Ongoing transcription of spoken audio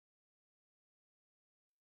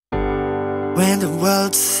When the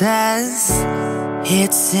world says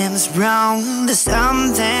it seems wrong, there's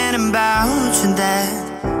something about you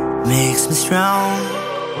that makes me strong.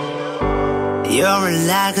 You're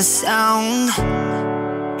like a song,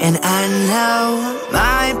 and I know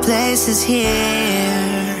my place is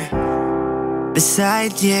here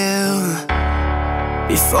beside you.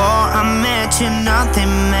 Before I met you,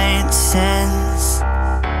 nothing made sense.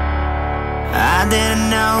 I didn't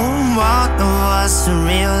know what was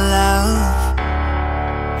real love,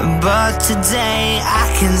 but today I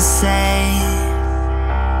can say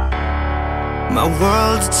my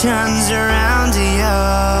world turns around to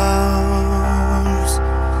yours.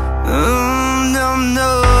 No,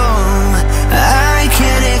 no, I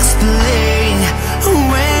can't explain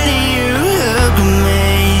when you hug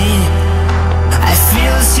me. I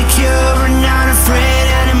feel secure and not afraid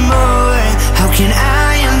anymore. How can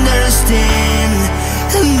I understand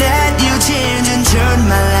that you changed and turned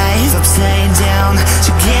my life upside down?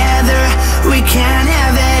 Together we can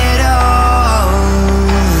have it all.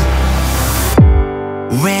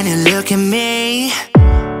 When you look at me,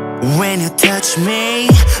 when you touch me,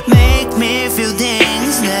 make me feel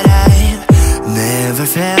things that I've never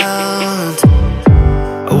felt.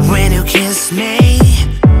 When you kiss me,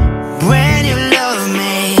 when you love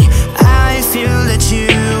me, I feel that you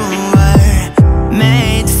were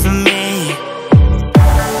made for me.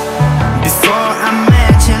 Before I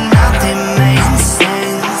met you, nothing made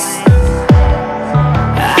sense.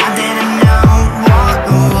 I didn't know what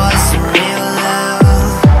was real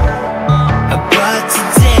love, but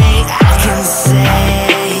today I can say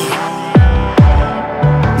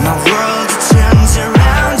my world turns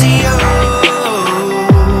around to yours.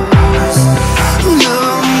 No,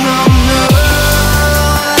 no, no,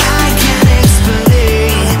 I can't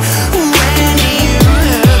explain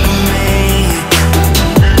when you hug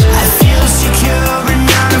me. I feel secure and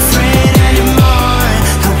not afraid anymore.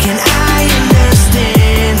 How can I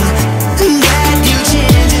understand that you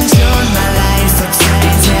changed and turned my life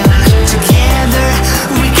upside down? Together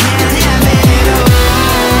we can have it all.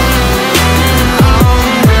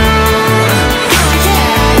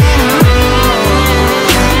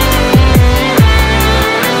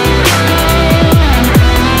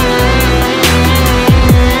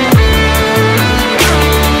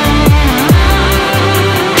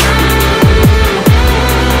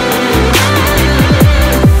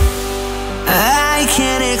 I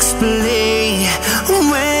can't explain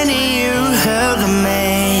when you hug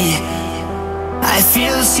me. I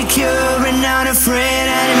feel secure and not afraid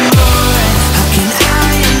anymore. How can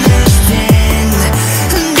I understand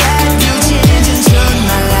that you changed and turned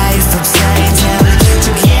my life upside down?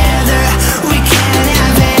 Together we can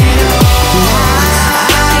have it all.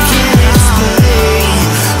 I can't explain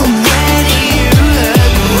when you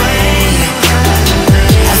hug me.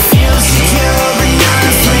 I feel secure and not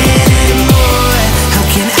afraid anymore. How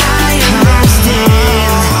can I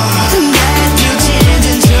understand that you changed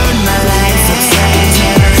and turned my life upside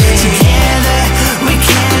down? Together we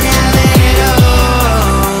can have it all.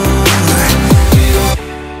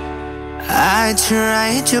 I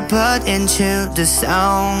tried to put into the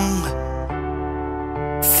song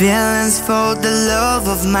feelings for the love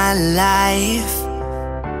of my life.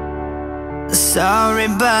 Sorry,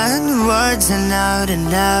 but words are not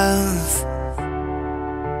enough,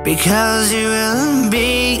 because you will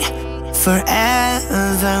be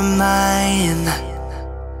forever mine.